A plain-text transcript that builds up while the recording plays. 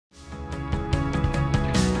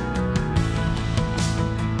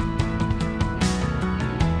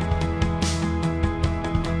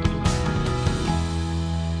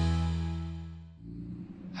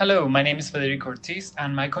Hello, my name is Federico Ortiz,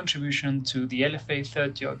 and my contribution to the LFA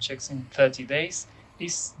 30 Objects in 30 Days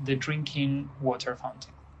is the drinking water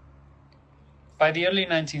fountain. By the early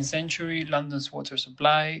 19th century, London's water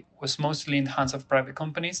supply was mostly in the hands of private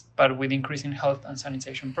companies, but with increasing health and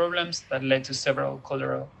sanitation problems that led to several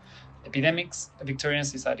cholera epidemics, the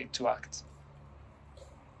Victorians decided to act.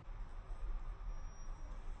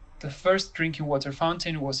 The first drinking water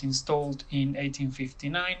fountain was installed in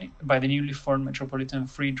 1859 by the newly formed Metropolitan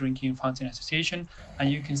Free Drinking Fountain Association,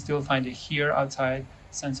 and you can still find it here outside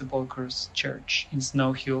St. Sepulchre's Church in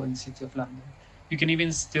Snow Hill in the City of London. You can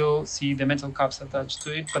even still see the metal cups attached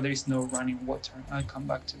to it, but there is no running water. I'll come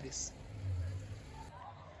back to this.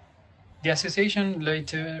 The association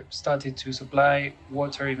later started to supply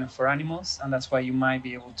water even for animals, and that's why you might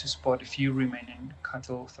be able to spot a few remaining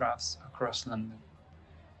cattle troughs across London.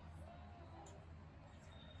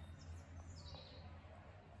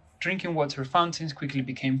 Drinking water fountains quickly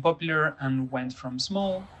became popular and went from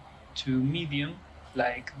small to medium,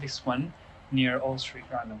 like this one near Old Street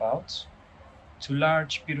Roundabout, to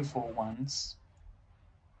large, beautiful ones,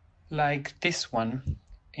 like this one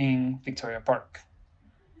in Victoria Park.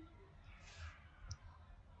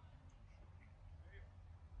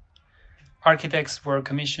 Architects were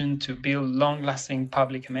commissioned to build long-lasting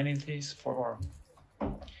public amenities for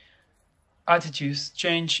Attitudes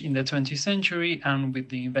changed in the 20th century, and with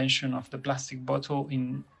the invention of the plastic bottle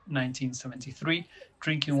in 1973,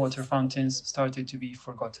 drinking water fountains started to be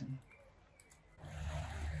forgotten.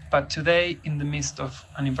 But today, in the midst of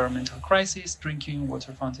an environmental crisis, drinking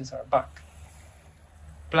water fountains are back.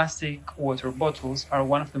 Plastic water bottles are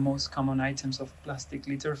one of the most common items of plastic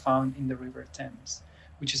litter found in the River Thames,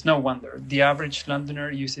 which is no wonder. The average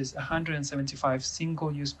Londoner uses 175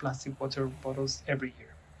 single-use plastic water bottles every year.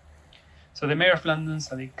 So the Mayor of London,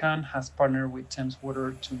 Sadiq Khan, has partnered with Thames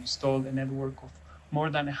Water to install a network of more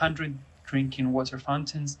than 100 drinking water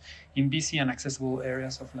fountains in busy and accessible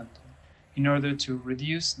areas of London, in order to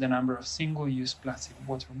reduce the number of single-use plastic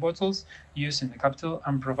water bottles used in the capital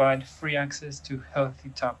and provide free access to healthy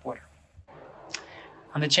tap water.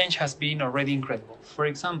 And the change has been already incredible. For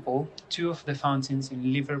example, 2 of the fountains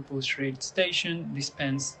in Liverpool Street Station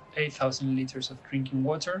dispense 8,000 liters of drinking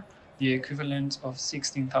water, the equivalent of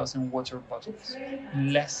 16,000 water bottles,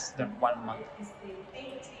 in less than 1 month.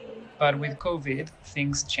 But with COVID,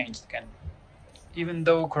 things changed again. Even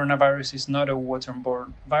though coronavirus is not a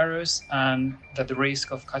waterborne virus and that the risk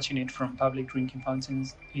of catching it from public drinking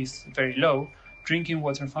fountains is very low, drinking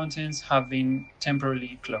water fountains have been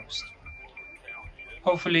temporarily closed.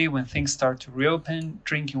 Hopefully, when things start to reopen,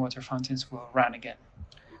 drinking water fountains will run again.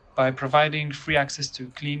 By providing free access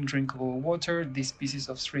to clean, drinkable water, these pieces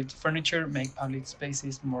of street furniture make public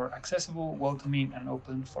spaces more accessible, welcoming, and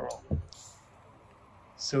open for all.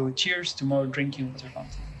 So cheers to more drinking water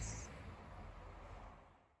fountains.